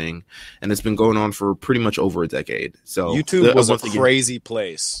entire thing. And it's been going on for pretty much over a decade. So YouTube was a crazy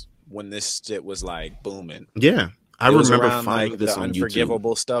place when this shit was like booming. Yeah, I remember finding this on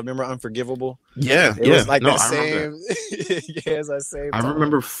Unforgivable YouTube. Stuff. Remember Unforgivable? Yeah, it was like that same. Yes, that same. I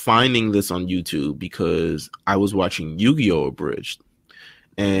remember finding this on YouTube because I was watching Yu-Gi-Oh! Abridged.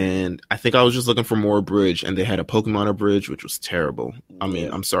 And I think I was just looking for more abridged, and they had a Pokemon abridged, which was terrible. I mean,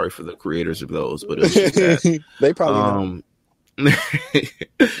 I'm sorry for the creators of those, but it was just bad. They probably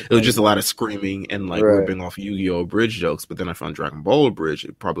it was just a lot of screaming and ripping off Yu-Gi-Oh! Abridged jokes. But then I found Dragon Ball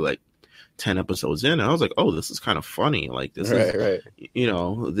abridged, probably like 10 episodes in, and I was like, oh, this is kind of funny. Like, this is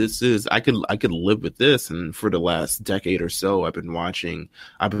this is I could live with this. And for the last decade or so, I've been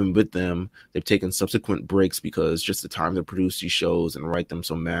with them. They've taken subsequent breaks because just the time to produce these shows and write them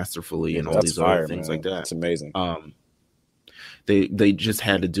so masterfully, and all these other things like that. It's amazing. They just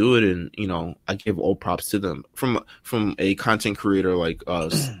had to do it, and I give all props to them from a content creator like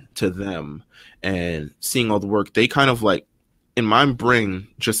us to them, and seeing all the work they kind of like in my brain,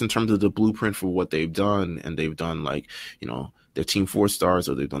 just in terms of the blueprint for what they've done. And they've done their Team 4 Stars,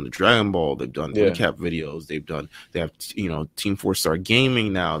 or they've done the Dragon Ball, they've done recap videos, they have Team 4 Star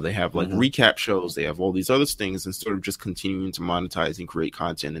Gaming now, they have recap shows, they have all these other things, and sort of just continuing to monetize and create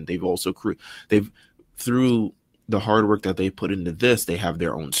content. And they've also through the hard work that they put into this, they have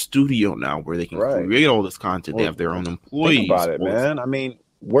their own studio now where they can create all this content. They have their own employees. Think about it, man. I mean,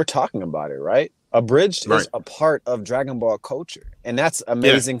 we're talking about it, right? Abridged is a part of Dragon Ball culture, and that's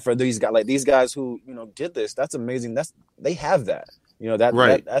amazing for these guys. Like these guys who did this, that's amazing. They have that,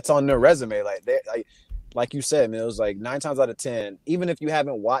 that's on their resume. Like you said, man, it was like 9 times out of 10, even if you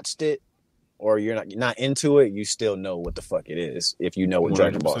haven't watched it or you're not into it, you still know what the fuck it is if you know what 100%.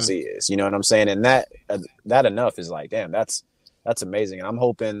 Dragon Ball Z is. You know what I'm saying? And that enough is like, damn, that's amazing. And I'm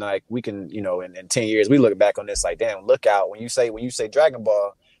hoping like we can, in 10 years we look back on this like, damn, look out when you say Dragon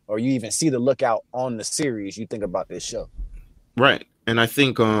Ball, or you even see the lookout on the series, you think about this show. Right. And I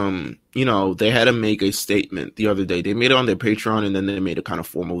think, they had to make a statement the other day. They made it on their Patreon, and then they made a kind of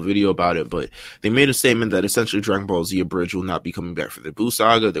formal video about it. But they made a statement that essentially Dragon Ball Z Abridged will not be coming back for the Buu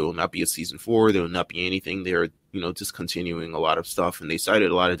Saga. There will not be a season 4. There will not be anything. They're, discontinuing a lot of stuff. And they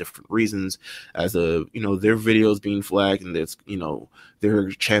cited a lot of different reasons as their videos being flagged, and there's, their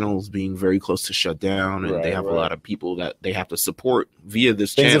channels being very close to shut down. And they have a lot of people that they have to support via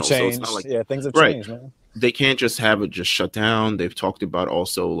this channel. So it's not like, things have changed, man. They can't just have it just shut down. They've talked about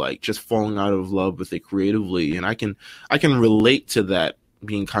also like just falling out of love with it creatively. And I can relate to that,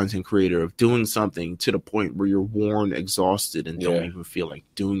 being content creator, of doing something to the point where you're worn, exhausted, and don't even feel like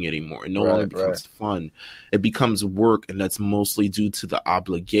doing it anymore. It no longer becomes fun. It becomes work. And that's mostly due to the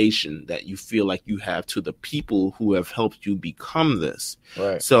obligation that you feel like you have to the people who have helped you become this.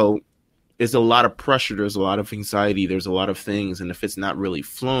 Right. So there's a lot of pressure, there's a lot of anxiety, there's a lot of things, and if it's not really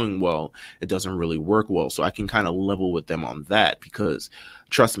flowing well, it doesn't really work well. So I can kind of level with them on that, because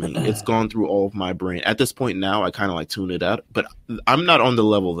trust me, it's gone through all of my brain. At this point now, I kind of like tune it out, but I'm not on the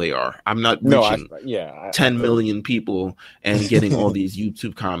level they are. I'm not reaching 10 million people and getting all these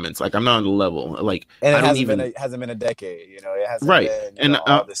YouTube comments. Like, I'm not on the level. Like, and it hasn't been a decade. It hasn't been, and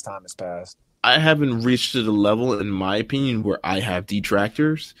all this time has passed. I haven't reached to the level, in my opinion, where I have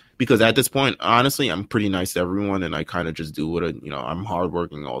detractors, because at this point, honestly, I'm pretty nice to everyone, and I kind of just do what I'm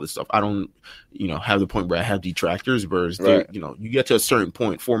hardworking, all this stuff. I don't, have the point where I have detractors. Whereas, you get to a certain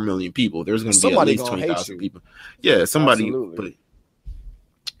point, 4 million people, there's going to be at least 20,000 people. Yeah, somebody. Absolutely.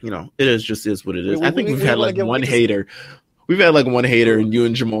 But it is what it is. I think we've had like one hater. We've had like one hater, and you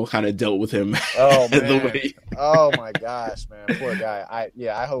and Jamal kind of dealt with him. Oh man! Oh my gosh, man, poor guy.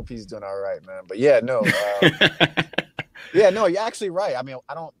 I hope he's doing all right, man. But yeah, no, you're actually right. I mean,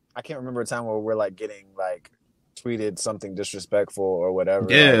 I can't remember a time where we're like getting like tweeted something disrespectful or whatever.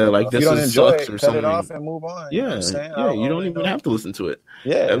 Yeah, like this sucks or something. Cut it off and move on. Yeah, you don't even have to listen to it.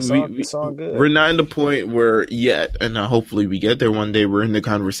 Yeah, it's all good. We're not in the point where yet, and hopefully we get there one day. We're in the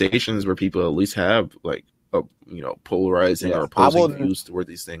conversations where people at least have like polarizing or opposing views toward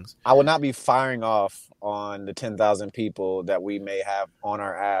these things. I will not be firing off on the 10,000 people that we may have on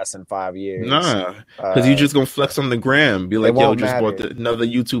our ass in 5 years. Nah, because you're just gonna flex on the gram, be like, "Yo, just bought another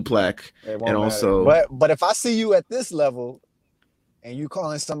YouTube plaque," and also. But if I see you at this level, and you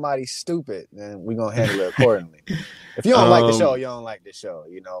calling somebody stupid, then we're gonna handle it accordingly. If you don't like the show, you don't like the show,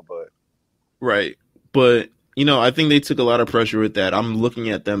 But right, but. I think they took a lot of pressure with that. I'm looking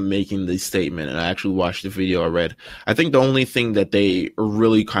at them making the statement, and I actually watched the video I read. I think the only thing that they are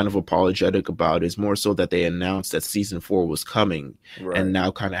really kind of apologetic about is more so that they announced that season 4 was coming, and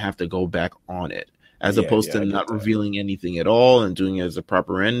now kind of have to go back on it, as opposed to not revealing anything at all and doing it as a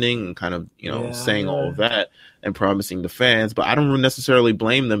proper ending and kind of, saying all of that and promising the fans. But I don't necessarily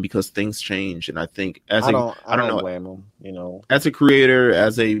blame them because things change. And I think I don't blame them, as a creator,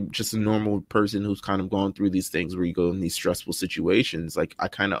 as just a normal person who's kind of going through these things where you go in these stressful situations, like I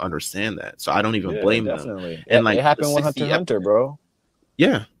kind of understand that. So I don't even blame them. And like it happened with Hunter, bro.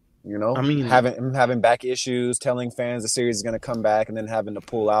 Yeah. I mean, having back issues, telling fans the series is going to come back, and then having to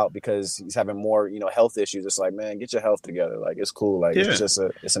pull out because he's having more, health issues. It's like, man, get your health together. Like, it's cool. Like, it's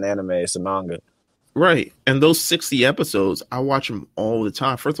an anime, it's a manga. Right. And those 60 episodes, I watch them all the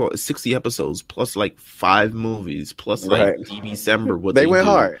time. First of all, it's 60 episodes plus like 5 movies plus like December. They went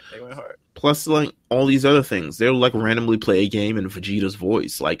hard. Plus like all these other things. They'll like randomly play a game in Vegeta's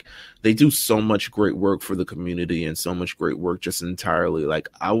voice. Like they do so much great work for the community and so much great work just entirely. Like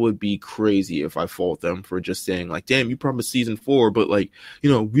I would be crazy if I fault them for just saying like, damn, you promised season 4, but like,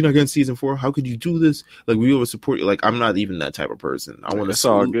 we're not getting season 4. How could you do this? Like we always support you. Like I'm not even that type of person. I want to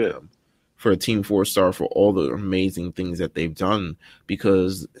salute them for a Team 4-star for all the amazing things that they've done,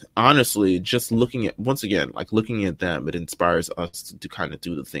 because honestly, just looking at them, it inspires us to kind of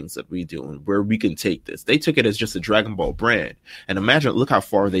do the things that we do and where we can take this. They took it as just a Dragon Ball brand, and look how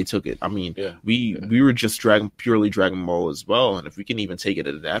far they took it. I mean, we were just purely Dragon Ball as well, and if we can even take it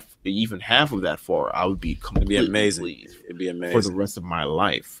at that, even half of that far, I would be completely amazing. It'd be amazing for the rest of my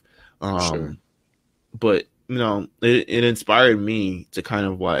life. But it inspired me to kind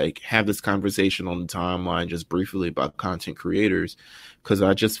of like have this conversation on the timeline just briefly about content creators, because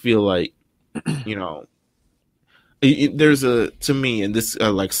I just feel like, there's to me, and this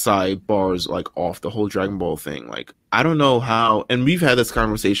like sidebars like off the whole Dragon Ball thing. Like, I don't know how, and we've had this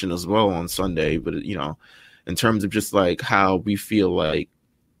conversation as well on Sunday, but in terms of just like how we feel like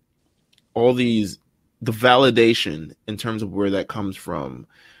all the validation in terms of where that comes from,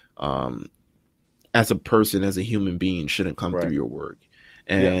 as a person, as a human being, shouldn't come through your work.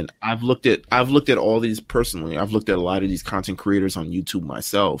 And I've looked at all these personally. I've looked at a lot of these content creators on YouTube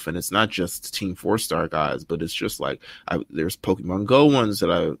myself, and it's not just Team 4-star guys, but it's just like there's Pokemon Go ones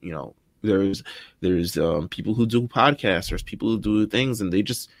that there's people who do podcasts, there's people who do things, and they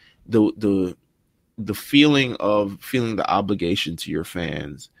just the feeling of feeling the obligation to your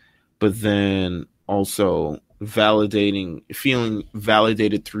fans, but then also feeling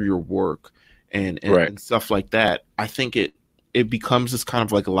validated through your work. And stuff like that. I think it becomes this kind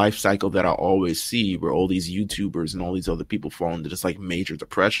of like a life cycle that I always see, where all these YouTubers and all these other people fall into just like major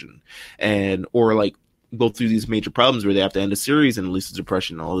depression, or like go through these major problems where they have to end a series and release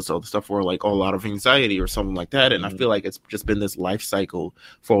depression and all this other stuff, or like a lot of anxiety or something like that. And I feel like it's just been this life cycle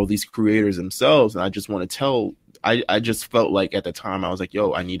for all these creators themselves. And I just want to tell. I just felt like at the time I was like,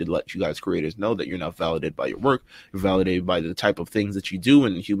 yo, I need to let you guys creators know that you're not validated by your work. You're validated by the type of things that you do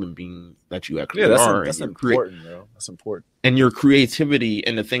and the human being that you actually are. That's important, bro. That's important. And your creativity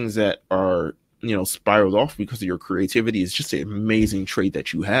and the things that are, spiraled off because of your creativity is just an amazing trait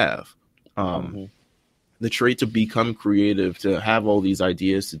that you have. The trait to become creative, to have all these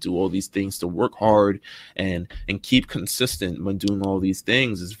ideas, to do all these things, to work hard and keep consistent when doing all these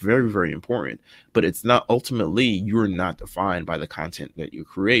things is very, very important. But it's not ultimately, you're not defined by the content that you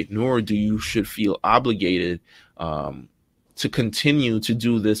create, nor do you should feel obligated to continue to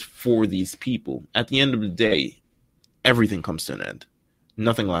do this for these people. At the end of the day, everything comes to an end.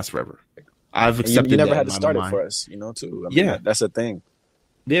 Nothing lasts forever. I've accepted you never that had in to my start it mind. for us, too. I mean, that's a thing.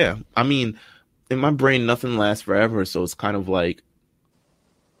 Yeah. I mean, in my brain, nothing lasts forever. So it's kind of like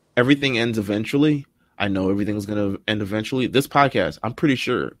everything ends eventually. I know everything's going to end eventually. This podcast, I'm pretty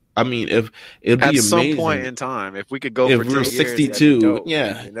sure. I mean, if it'd be amazing. At some point in time, if we could go for 10 years, 62, dope,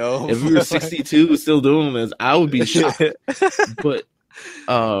 yeah. If we were 62 still doing this, I would be shocked. But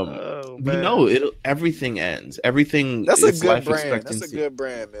we know everything ends. Everything. That's a good brand. That's a good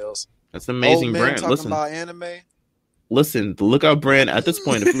brand, Mills. That's an amazing Old men brand. Talking about anime. Listen, the Lookout brand at this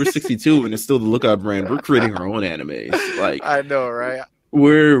point, if we're 62 and it's still the Lookout brand, we're creating our own animes. Like I know, right?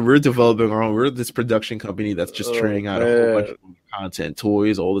 We're developing our own. We're this production company that's just churning out a whole bunch of content,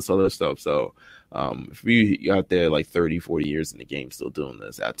 toys, all this other stuff. So if we out there like 30, 40 years in the game still doing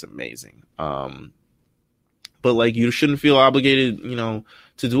this, that's amazing. But like you shouldn't feel obligated,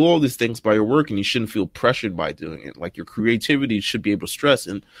 to do all these things by your work, and you shouldn't feel pressured by doing it. Like your creativity should be able to stress.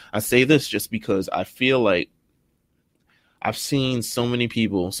 And I say this just because I feel like I've seen so many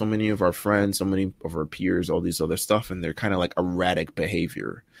people, so many of our friends, so many of our peers, all these other stuff, and they're kind of like erratic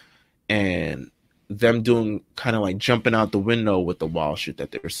behavior. And them doing kind of like jumping out the window with the wild shit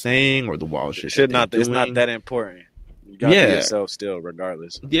that they're saying or the wild shit it's not that important. You gotta be yourself still,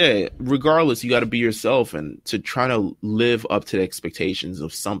 regardless. Yeah, regardless, you gotta be yourself, and to try to live up to the expectations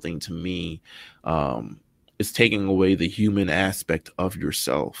of something, to me, is taking away the human aspect of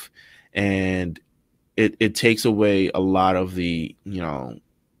yourself. And it takes away a lot of the,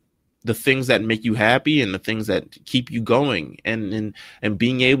 the things that make you happy and the things that keep you going. And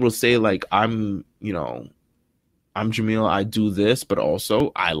being able to say like, I'm Jamil, I do this, but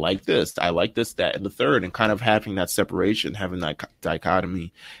also I like this, that, and the third, and kind of having that separation, having that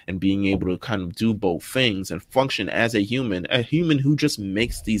dichotomy, and being able to kind of do both things and function as a human who just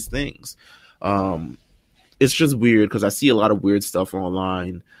makes these things. It's just weird because I see a lot of weird stuff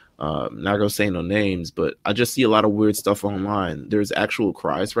online. Not gonna say no names, but I just see a lot of weird stuff online. There's actual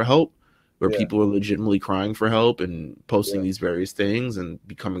cries for help where people are legitimately crying for help and posting these various things and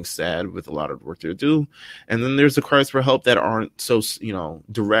becoming sad with a lot of work they do. And then there's the cries for help that aren't so,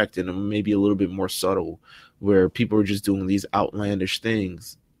 direct and maybe a little bit more subtle, where people are just doing these outlandish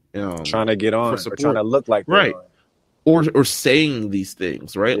things, trying to get on, or trying to look like right, or saying these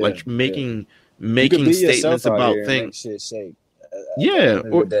things, right, like making statements about things. Shit shake.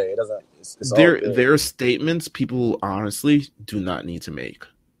 Or it doesn't. It's there are statements people honestly do not need to make.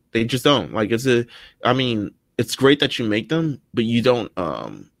 They just don't. Like it's great that you make them, but you don't.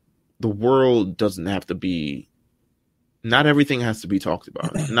 The world doesn't have to be. Not everything has to be talked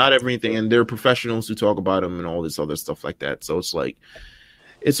about. Not everything, and there are professionals who talk about them and all this other stuff like that. So it's like,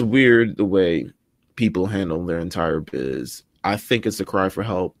 it's weird the way people handle their entire biz. I think it's a cry for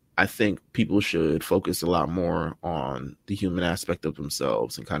help. I think people should focus a lot more on the human aspect of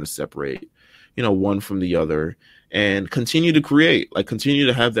themselves and kind of separate, one from the other, and continue to create, like continue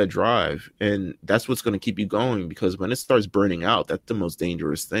to have that drive. And that's what's going to keep you going, because when it starts burning out, that's the most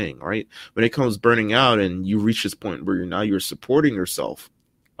dangerous thing, right? When it comes burning out and you reach this point where you're supporting yourself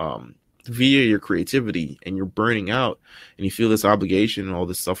via your creativity, and you're burning out and you feel this obligation and all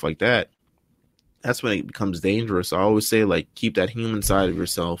this stuff like that, that's when it becomes dangerous. I always say, like, keep that human side of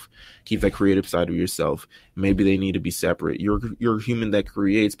yourself, keep that creative side of yourself. Maybe they need to be separate. You're a human that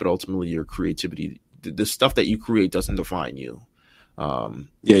creates, but ultimately your creativity, the stuff that you create, doesn't define you.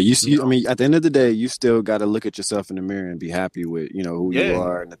 You see, I mean, at the end of the day, you still got to look at yourself in the mirror and be happy with, who you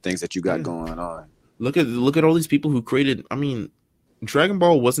are and the things that you got going on. Look at all these people who created. I mean, Dragon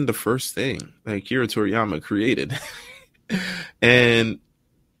Ball wasn't the first thing that Akira Toriyama created, and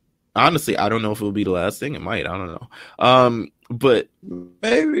honestly, I don't know if it'll be the last thing. It might. I don't know. But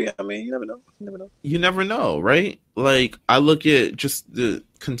maybe. I mean, you never know. You never know, right? Like, I look at just the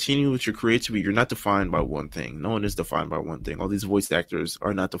continue with your creativity. You're not defined by one thing. No one is defined by one thing. All these voice actors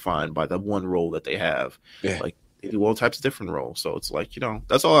are not defined by the one role that they have. Yeah. Like, they do all types of different roles. So it's like,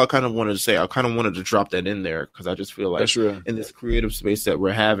 that's all I kind of wanted to say. I kind of wanted to drop that in there because I just feel like in this creative space that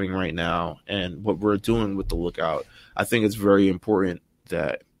we're having right now and what we're doing with the Lookout, I think it's very important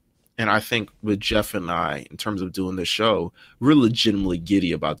that. And I think with Jeff and I, in terms of doing this show, we're legitimately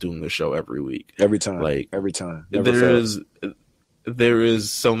giddy about doing this show every week. Every time. Like, every time. There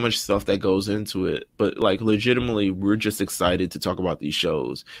is so much stuff that goes into it. But, like, legitimately, we're just excited to talk about these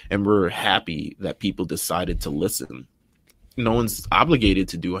shows. And we're happy that people decided to listen. No one's obligated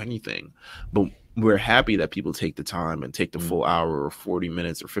to do anything. But we're happy that people take the time and take the full hour or 40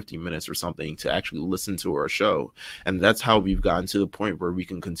 minutes or 50 minutes or something to actually listen to our show. And that's how we've gotten to the point where we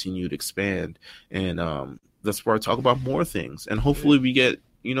can continue to expand. And that's where I talk about more things. And hopefully we get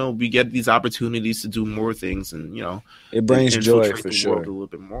we get these opportunities to do more things, and it brings joy for sure. A little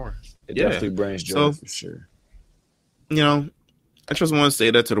bit more. It definitely brings joy for sure. I just want to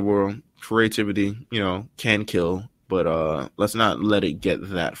say that to the world. Creativity, can kill, but let's not let it get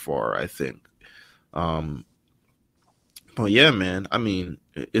that far, I think. But yeah, man. I mean,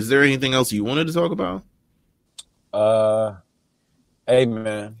 is there anything else you wanted to talk about? Hey,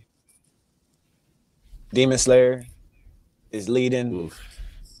 man. Demon Slayer is leading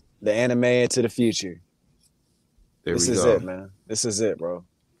the anime into the future. This is it, man. This is it, bro.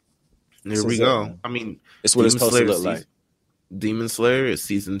 There we go. I mean, it's what it's supposed to look like. Demon Slayer is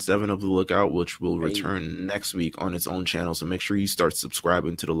season 7 of The Lookout, which will return next week on its own channel. So make sure you start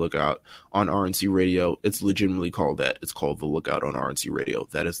subscribing to The Lookout on RNC Radio. It's legitimately called that. It's called The Lookout on RNC Radio.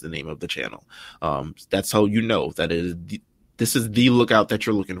 That is the name of the channel. That's how you know that this is the Lookout that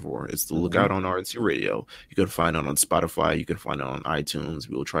you're looking for. It's The Lookout on RNC Radio. You can find it on Spotify. You can find it on iTunes.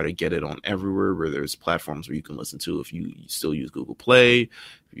 We will try to get it on everywhere where there's platforms where you can listen to. If you still use Google Play,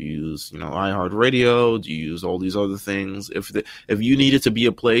 if you use iHeartRadio, do you use all these other things? If you need it to be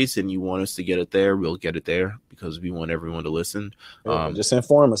a place and you want us to get it there, we'll get it there because we want everyone to listen. Just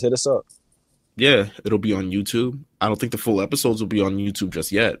inform us. Hit us up. Yeah, it'll be on YouTube. I don't think the full episodes will be on YouTube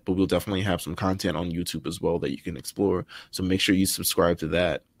just yet, but we'll definitely have some content on YouTube as well that you can explore. So make sure you subscribe to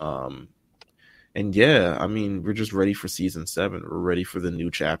that. And yeah, I mean, we're just ready for season 7. We're ready for the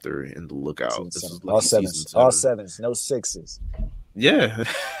new chapter in The Lookout. This is all 7s. All 7s, no 6s. Yeah.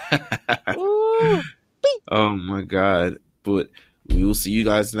 Oh my God. But we will see you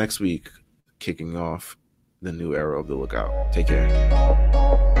guys next week, kicking off the new era of The Lookout. Take care.